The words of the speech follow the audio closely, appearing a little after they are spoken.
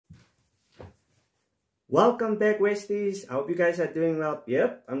Welcome back, Westies. I hope you guys are doing well.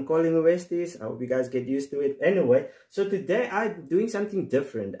 Yep, I'm calling you Westies. I hope you guys get used to it. Anyway, so today I'm doing something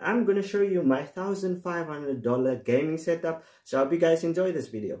different. I'm going to show you my $1,500 gaming setup. So I hope you guys enjoy this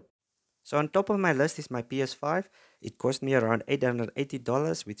video. So on top of my list is my PS5. It cost me around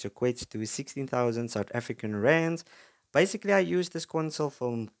 $880, which equates to 16,000 South African rands. Basically, I use this console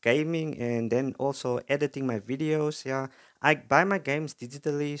for gaming and then also editing my videos. Yeah, I buy my games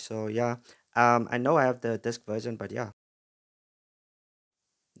digitally, so yeah. I know I have the disc version, but yeah.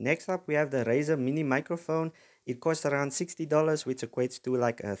 Next up, we have the Razer Mini microphone. It costs around $60, which equates to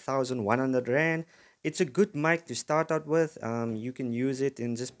like 1,100 rand. It's a good mic to start out with. You can use it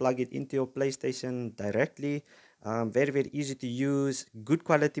and just plug it into your PlayStation directly. Very, very easy to use. Good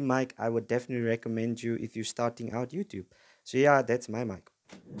quality mic. I would definitely recommend you if you're starting out YouTube. So yeah, that's my mic.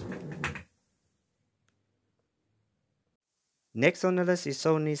 Next on the list is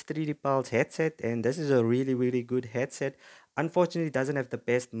Sony's 3D Pulse headset, and this is a really, really good headset. Unfortunately, it doesn't have the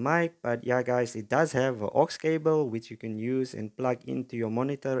best mic, but yeah, guys, it does have an aux cable which you can use and plug into your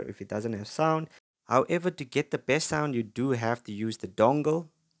monitor if it doesn't have sound. However, to get the best sound, you do have to use the dongle.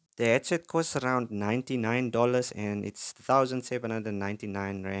 The headset costs around $99 and it's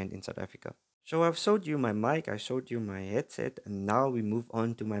 1,799 Rand in South Africa. So I've showed you my mic, I showed you my headset, and now we move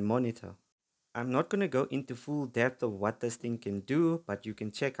on to my monitor. I'm not going to go into full depth of what this thing can do, but you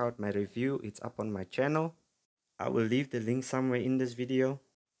can check out my review. It's up on my channel. I will leave the link somewhere in this video.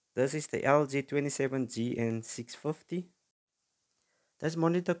 This is the LG 27GN650. This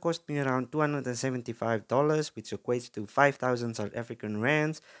monitor cost me around $275, which equates to 5,000 South African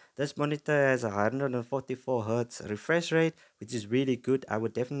rands. This monitor has a 144 Hz refresh rate, which is really good. I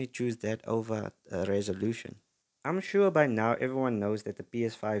would definitely choose that over resolution. I'm sure by now everyone knows that the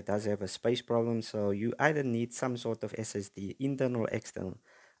PS5 does have a space problem, so you either need some sort of SSD, internal or external.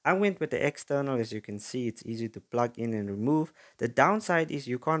 I went with the external. As you can see, it's easy to plug in and remove. The downside is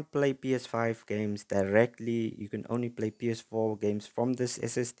you can't play PS5 games directly. You can only play PS4 games from this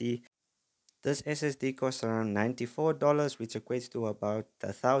SSD. This SSD costs around $94, which equates to about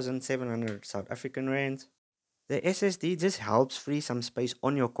 1,700 South African rands. The SSD just helps free some space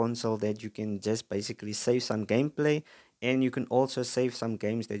on your console that you can just basically save some gameplay, and you can also save some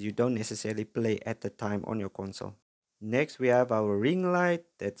games that you don't necessarily play at the time on your console. Next, we have our ring light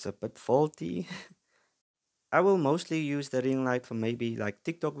that's a bit faulty. I will mostly use the ring light for maybe like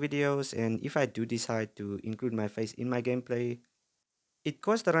TikTok videos, and if I do decide to include my face in my gameplay, it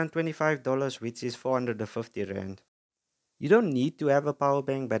costs around $25, which is 450 Rand. You don't need to have a power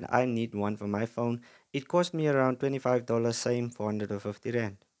bank, but I need one for my phone. It cost me around $25, same 450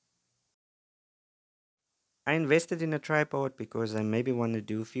 Rand. I invested in a tripod because I maybe want to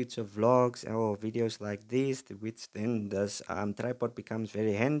do future vlogs or videos like this, which then this tripod becomes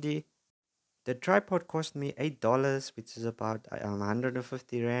very handy. The tripod cost me $8, which is about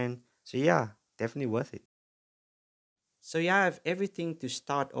 150 Rand. So yeah, definitely worth it. So yeah, I have everything to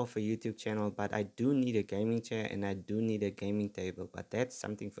start off a YouTube channel, but I do need a gaming chair and I do need a gaming table, but that's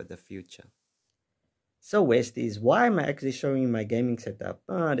something for the future. So Westies, why am I actually showing you my gaming setup?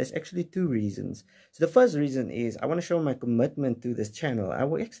 There's actually two reasons. So the first reason is I want to show my commitment to this channel. I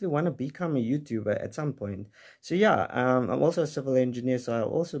will actually want to become a YouTuber at some point. So yeah, I'm also a civil engineer, so I'll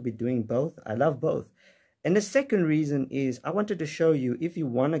also be doing both. I love both. And the second reason is I wanted to show you, if you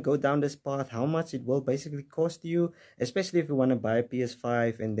want to go down this path, how much it will basically cost you, especially if you want to buy a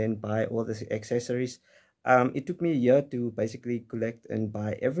PS5 and then buy all the accessories. It took me a year to basically collect and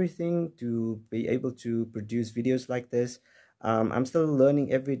buy everything to be able to produce videos like this. I'm still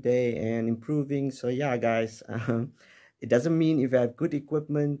learning every day and improving. So yeah, guys, it doesn't mean if you have good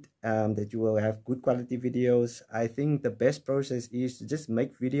equipment that you will have good quality videos. I think the best process is to just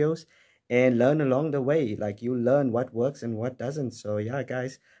make videos and learn along the way. Like, you learn what works and what doesn't. So yeah,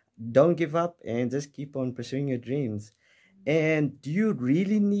 guys, don't give up and just keep on pursuing your dreams. And do you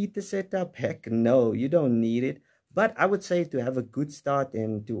really need the setup? Heck no, you don't need it. But I would say to have a good start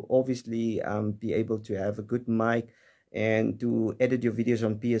and to obviously be able to have a good mic and to edit your videos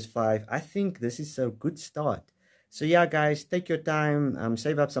on PS5, I think this is a good start. So yeah, guys, take your time,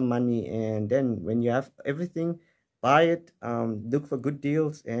 save up some money, and then when you have everything, buy it. Look for good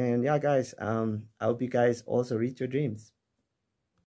deals, and yeah, guys, I hope you guys also reach your dreams.